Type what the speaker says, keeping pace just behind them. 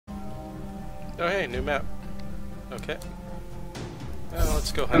Oh hey, new map. Okay. Well,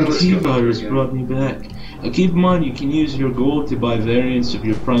 let's go The hunt. T-virus brought me back. Keep in mind you can use your gold to buy variants of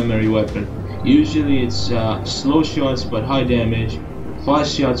your primary weapon. Usually it's slow shots but high damage,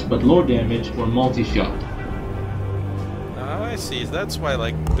 fast shots but low damage, or multi-shot. Oh, I see. That's why,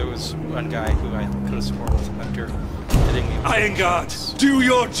 like, there was one guy who I could have sworn was a hunter hitting me with Iron Guard, do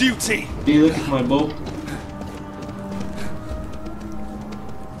your duty! Do you look at my bow?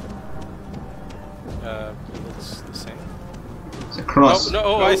 It looks the same. It's a cross. Oh, no,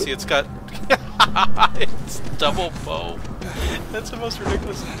 oh, I see. It's got... it's double bow. That's the most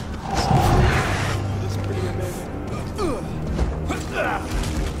ridiculous. That's pretty amazing.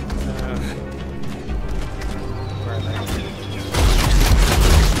 Where am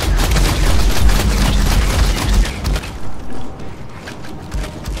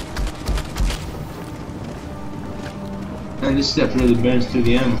I? And this stuff really burns through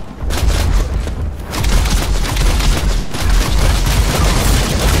the ammo.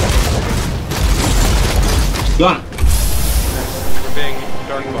 Got it. We're being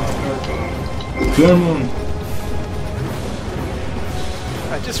dark bombed. German.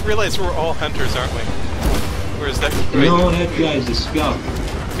 I just realized we're all hunters, aren't we? Where's that? No, that guy's a scout.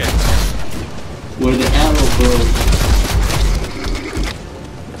 Okay. Where the arrow goes.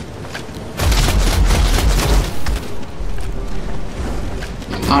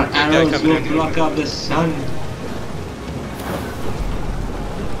 Our arrows will block out the sun.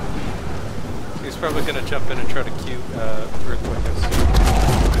 He's probably gonna jump in and try to cue earthquake us.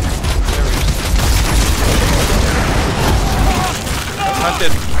 There we go.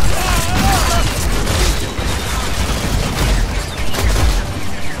 Hunted.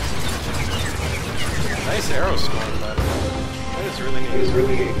 Nice arrow scoring, by the way. That is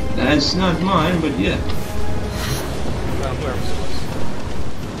really neat. That's not mine, but yeah. Well, whoever's it was.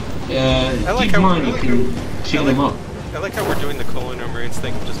 I like keep how mine, you can chain them up. I like how we're doing the colon marines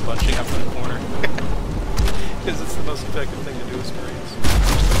thing of just bunching up in the corner. Because it's the most effective thing to do as marines.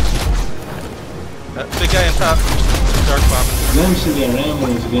 Big guy on top. Dark bombing. Eventually our ammo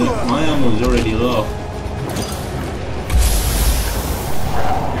is gonna... My ammo is already low.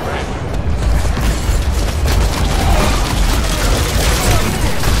 You're right.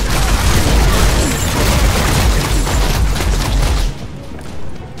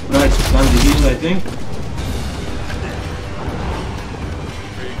 Right, time to heal, I think.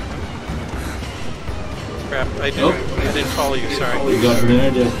 Crap, I didn't follow you, sorry. You got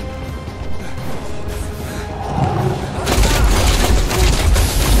murdered.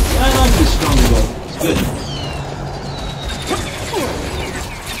 I like this strong bow. It's good.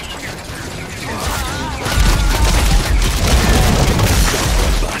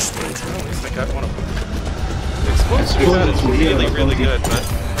 At least I got one of them. The explosive gun is really, really good, but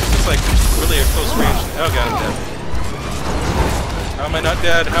it's like really a close range. Oh god, I'm dead. How am I not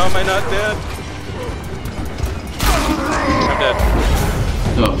dead? How am I not dead? I'm dead.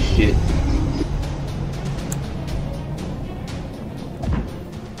 Oh shit.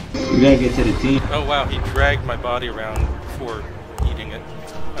 We gotta get to the team. Oh wow, he dragged my body around before eating it.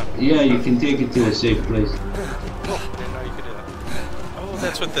 Oh. Yeah, you can take it to a safe place. I didn't know you could do that. Oh,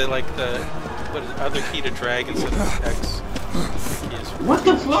 that's what the, like, the, what is it, other key to drag instead of X. What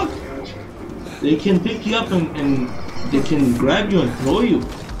the fuck? They can pick you up and they can grab you and throw you.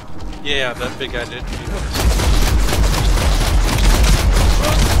 Yeah, that big guy did.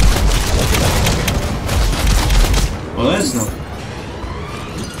 Well, that's not.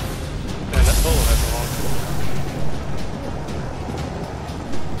 Man, that bullet has a long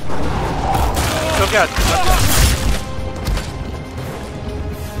Oh god, not dead.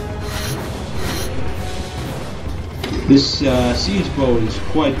 This siege bow is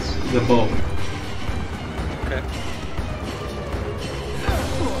quite the bow. Okay.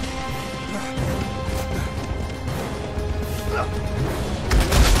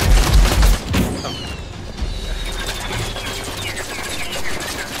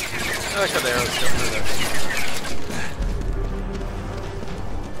 I like how the arrows go through there.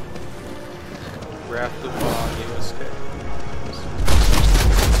 Wrath of Bond, USK.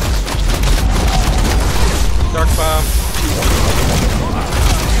 Dark bomb.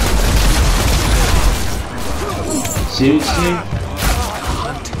 Seriously?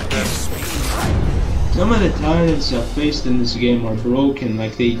 Some of the tyrants I've faced in this game are broken,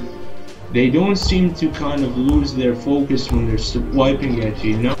 like they don't seem to kind of lose their focus when they're swiping at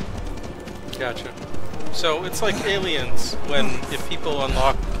you, you know? Gotcha. So it's like aliens, when if people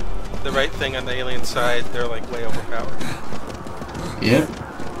unlock the right thing on the alien side, they're like way overpowered. Yeah.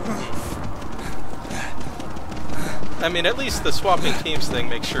 I mean, at least the swapping teams thing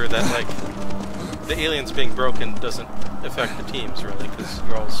makes sure that, like, the aliens being broken doesn't affect the teams really, because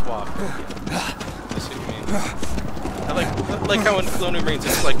you're all swapped. I see what you mean. I like how in Colonial Marines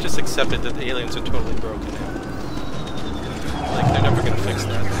it's like just accepted that the aliens are totally broken now. Like they're never gonna fix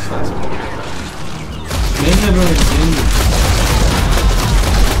that. So that's what I'm about. They never intended.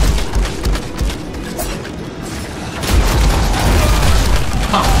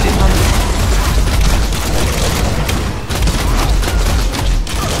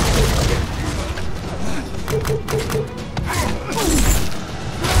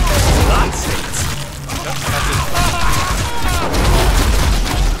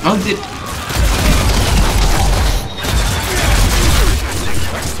 How did?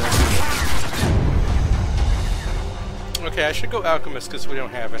 Okay, I should go Alchemist because we don't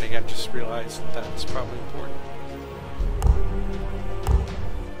have any. I just realized that's probably important.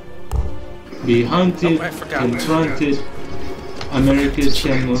 Be hunted, Oh, I forgot. confronted, America's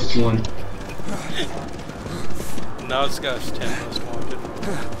 10 most wanted. Nosgoth 10 most wanted.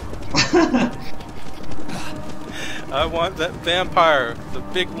 I want that vampire, the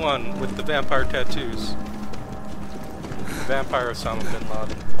big one with the vampire tattoos. The vampire Osama bin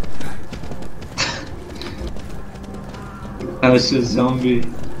Laden. That's a zombie.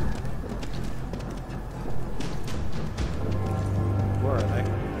 Where are they?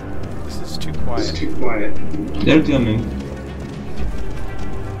 This is too quiet. It's too quiet. They're coming.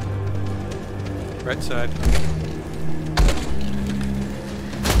 Right side.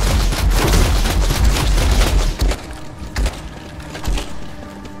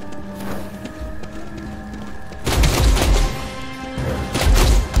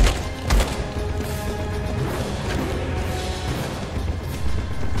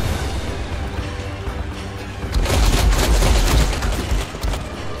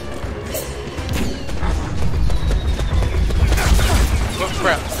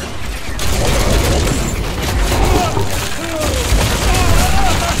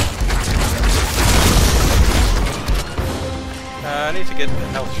 I need to get the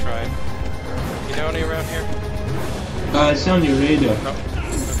health shrine. You know any around here? It's on your radar. Oh,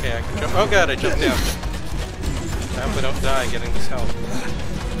 okay, I can jump. Oh god, I jumped down. I hope I don't die getting this health.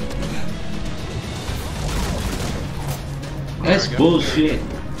 That's bullshit.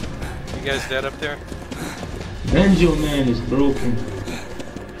 You guys dead up there? Banjo Man is broken.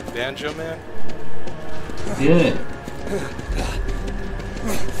 Banjo Man? Yeah.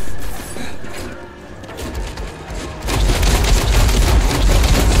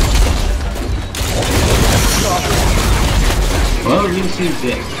 Well, you see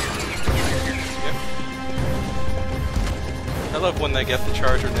that. Yep. I love when they get the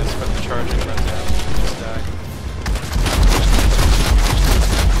charger and then but the charging runs out. Just die.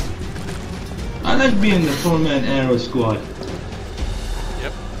 I like being the 4-man arrow squad.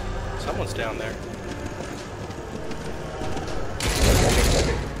 Yep. Someone's down there.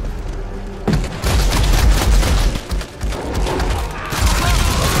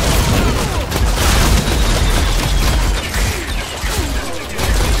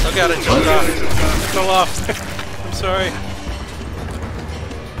 Oh god, I jumped off. I fell off. I'm sorry.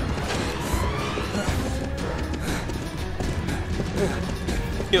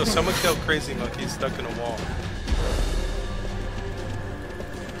 Yo, someone killed Crazy Monkey stuck in a wall.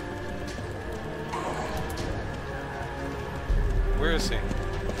 Where is he?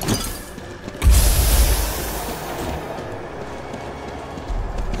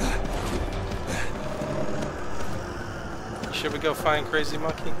 Should we go find Crazy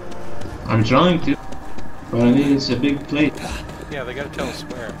Monkey? I'm trying to, but I need it's a big plate. Yeah, they gotta tell us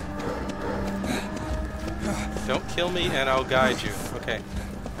where. Don't kill me and I'll guide you. Okay.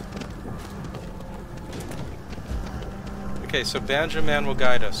 Okay, so Banjo Man will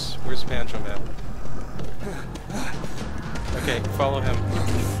guide us. Where's Banjo Man? Okay, follow him.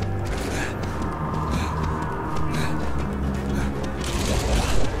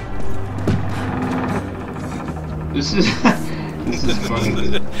 This is this is funny.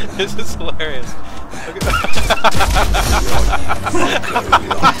 This is hilarious.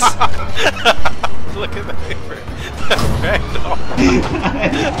 Look at that ragdoll.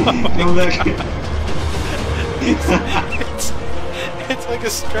 Come back. It's like a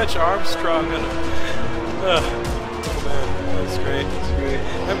Stretch Armstrong and oh man, that's great.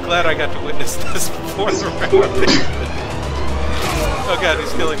 I'm glad I got to witness this before the round. Oh god,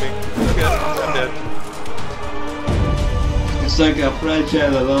 he's killing me. Oh god, I'm dead. It's like a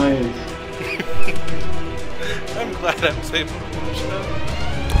fragile alliance. I'm glad I was able to finish that.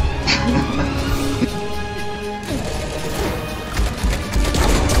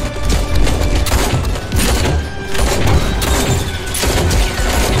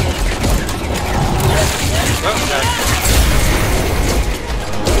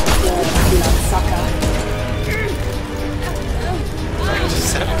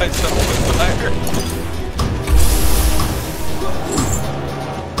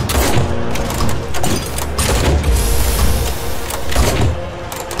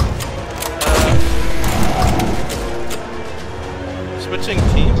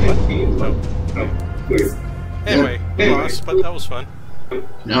 lost, but that was fun.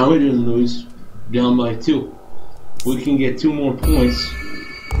 No, we didn't lose. Down by 2. We can get 2 more points.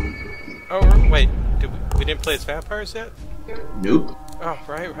 Oh, wait. We didn't play as vampires yet? Nope. Oh,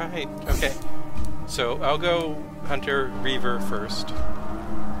 right. Okay. So, I'll go Hunter Reaver first.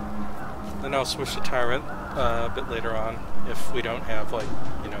 Then I'll switch to Tyrant a bit later on, if we don't have, like,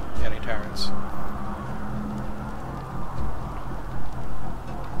 you know, any Tyrants.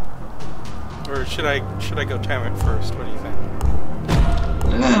 Or should I go Tyrant first? What do you think?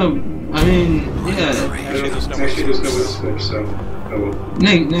 I mean, yeah. Actually, there's no way to switch, so... Oh well.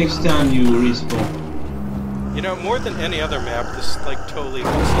 Next time you respawn. You know, more than any other map, this, like, totally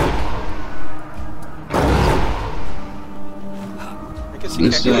looks like... I guess you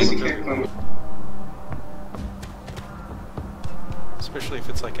can't go... Especially if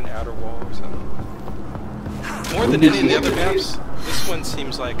it's like an outer wall or something. More than any of the other maps, this one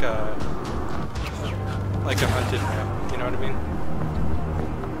seems like a hunted map, you know what I mean?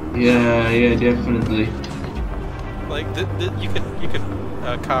 Yeah, definitely. Like, you could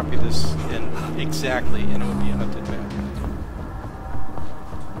copy this exactly, and it would be a hunted map.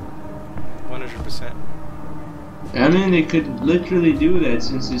 100%. I mean, they could literally do that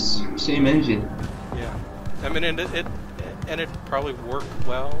since it's same engine. Yeah, I mean, and it probably work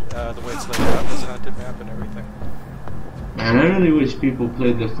well the way it's laid out as a hunted map and everything. Man, I really wish people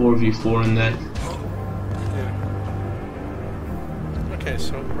played the 4v4 in that. Yeah. Okay,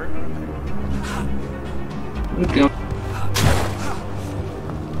 so we're Okay.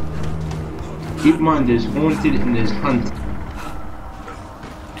 Keep in mind, there's haunted and there's hunted.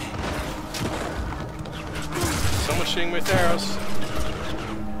 Someone's shooting with arrows.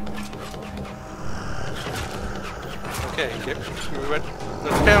 Okay, let's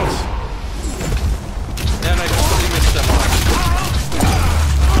bounce. And I completely missed them all.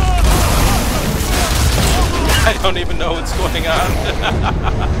 I don't even know what's going on.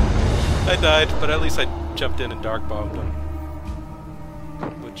 I died, but at least I jumped in and dark bombed them.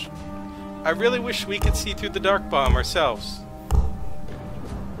 Which I really wish we could see through the dark bomb ourselves.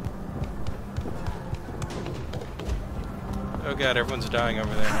 Oh god, everyone's dying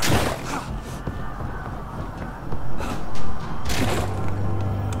over there.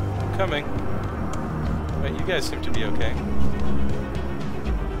 I'm coming. Wait, you guys seem to be okay.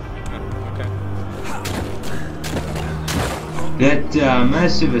 Oh, okay. That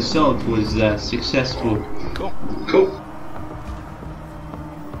massive assault was successful. Cool. Cool.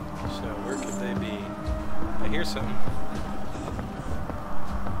 So, where could they be? I hear something.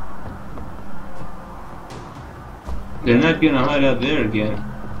 They're not gonna hide out there again.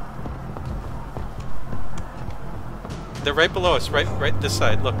 They're right below us, right this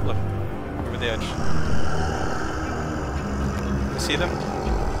side. Look, over the edge. You see them?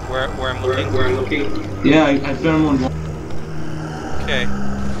 Where I'm looking? Where I'm looking? Yeah, I found one. Okay.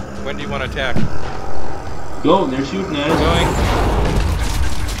 When do you want to attack? Go, they're shooting at us. Going.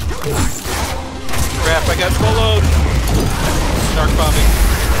 Crap, I got full load. Dark bombing.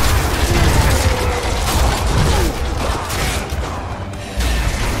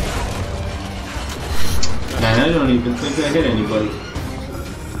 Man, I don't even think I hit anybody.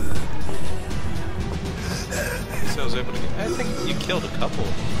 So I was able to get, I think you killed a couple.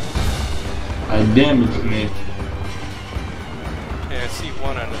 I damaged me. Okay, I see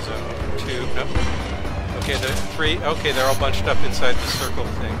one on his own. 2, nope. Okay, the 3, okay, they're all bunched up inside the circle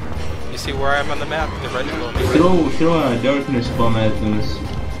thing. You see where I'm on the map? They're right below me. Throw a darkness bomb at them.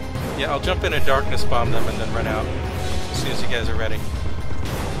 Yeah, I'll jump in and darkness bomb them and then run out as soon as you guys are ready.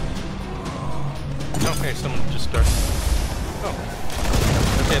 Okay, someone just started. Oh.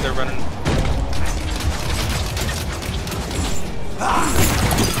 Okay, they're running.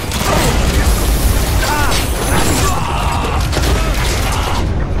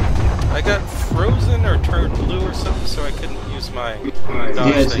 I got frozen or turned blue or something, so I couldn't use my dodge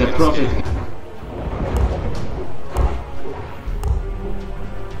Yeah, it's thing the and prophet. escape.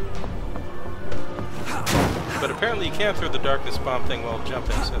 But apparently you can't throw the darkness bomb thing while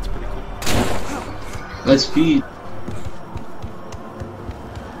jumping, so that's pretty cool. Let's feed.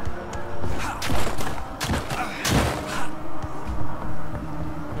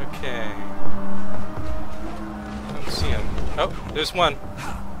 Okay. I don't see him. Oh, there's one.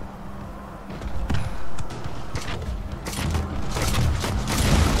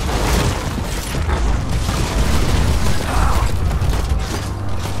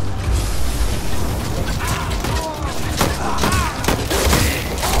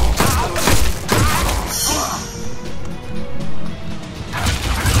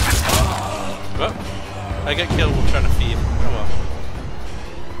 I got killed while trying to feed. Oh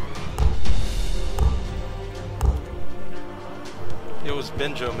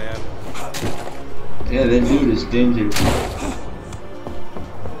Benjo man. Yeah, that dude is dangerous.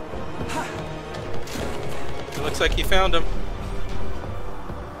 It looks like he found him.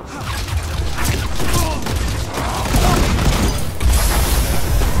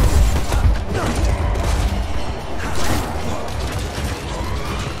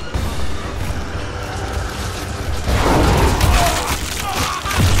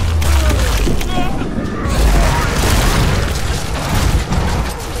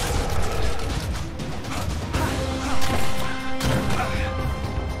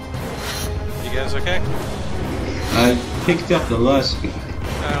 Okay? I picked up the last guy.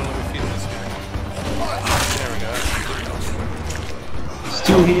 Let me feed this guy. There we go.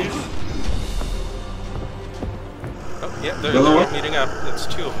 Still here? Oh, yeah, they're all meeting up. It's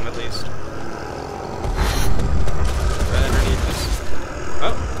 2 of them at least. Right underneath this.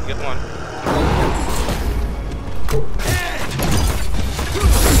 Oh, get one.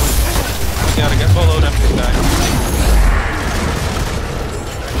 We gotta get followed up this guy.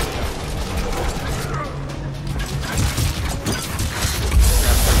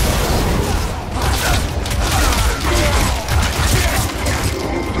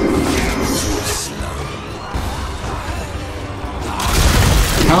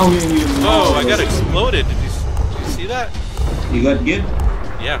 How many? Oh, I got exploded. Did you see that? You got good?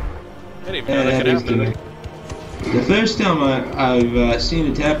 Yeah. I didn't even know that could happen. The first time I've seen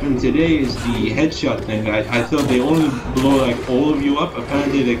it happen today is the headshot thing. I thought they only blow like all of you up.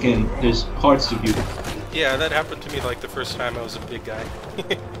 Apparently they can. There's parts of you. Yeah, that happened to me like the first time I was a big guy.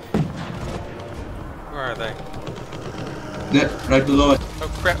 Where are they? Right below it. Oh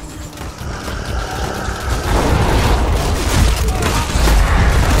crap.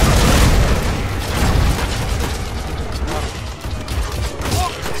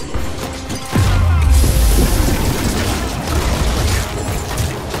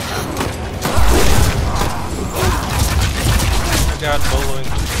 God, boloing.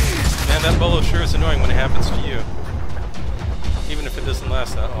 Man, that bolo sure is annoying when it happens to you. Even if it doesn't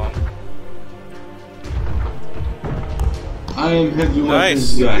last that long. I am heavy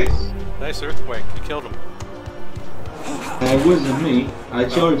weapons guy. Nice earthquake. You killed him. It wasn't me. I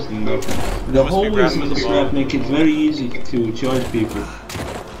charged them though. The holes in this map make it very easy to charge people.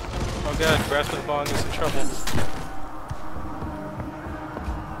 Oh god, Wrath of the Bong is in trouble.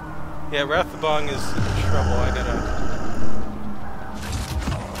 Yeah, Wrath of the Bong is in trouble. I gotta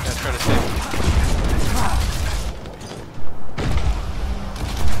try to save him.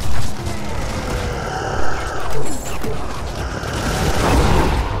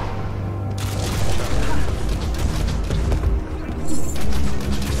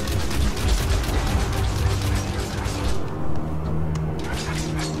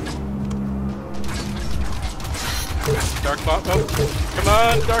 Dark bomb. Oh, come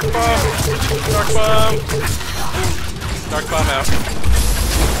on, dark bomb. Dark bomb. Dark bomb out.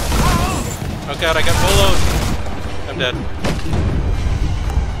 Oh god, I got boloed. I'm dead.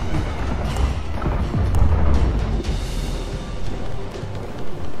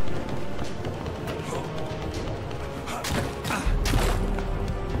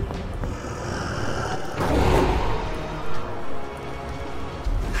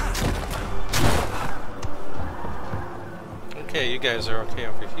 Okay, you guys are okay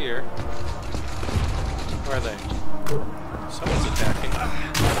over here. Where are they? Someone's attacking.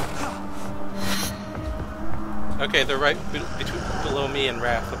 Okay, they're right below me and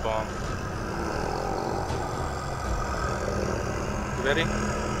Wrath the Bomb. You ready?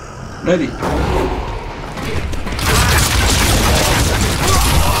 Ready.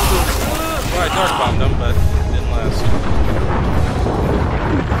 Well, I dark bombed them, but it didn't last.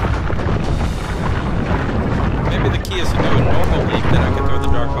 Maybe the key is to do a normal leap, then I can throw the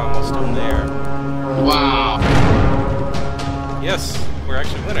dark bomb while still there. Wow. Yes, we're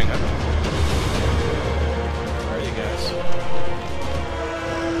actually winning, huh? Where are you guys?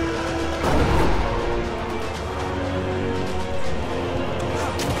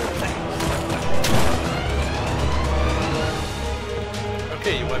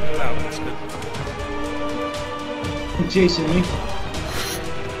 Okay, you wiped them out, that's good. You're chasing me.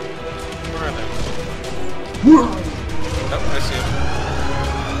 Where are they? Whoa. Oh, I see him.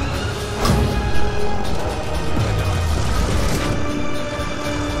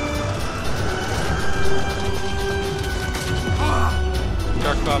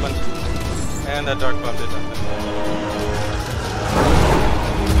 Dark bombing. And that dark bomb did nothing.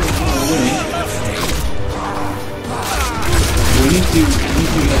 We need to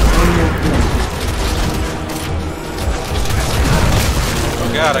get one more point. Oh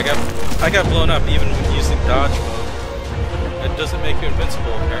god, I got blown up even using dodge mode. It doesn't make you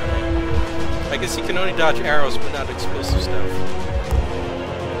invincible, apparently. I guess you can only dodge arrows, but not explosive stuff.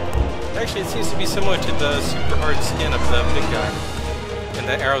 Actually, it seems to be similar to the super hard skin of the big guy. And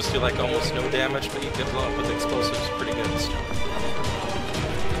the arrows do like almost no damage, but you get blown up with explosives pretty good still.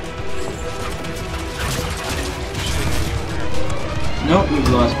 Nope, we've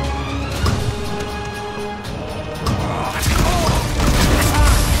lost.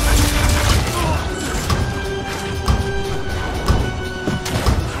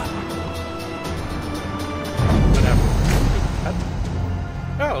 What happened?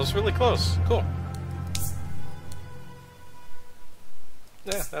 Oh, it was really close. Cool.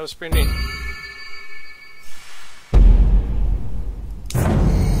 Yeah, that was pretty neat.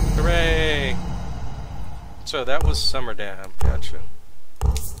 Hooray! So that was Sommerdamm. Gotcha.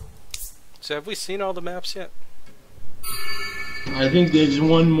 So have we seen all the maps yet? I think there's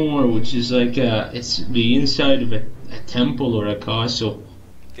one more, which is like it's the inside of a temple or a castle.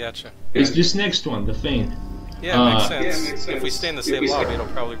 Gotcha. It's this next one, the Feint. Yeah, makes sense. If we stay in the same lobby, it'll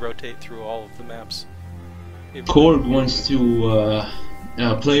probably rotate through all of the maps. Korg wants to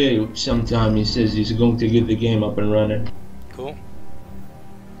play sometime. He says he's going to get the game up and running. Cool.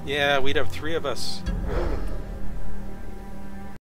 Yeah, we'd have 3 of us.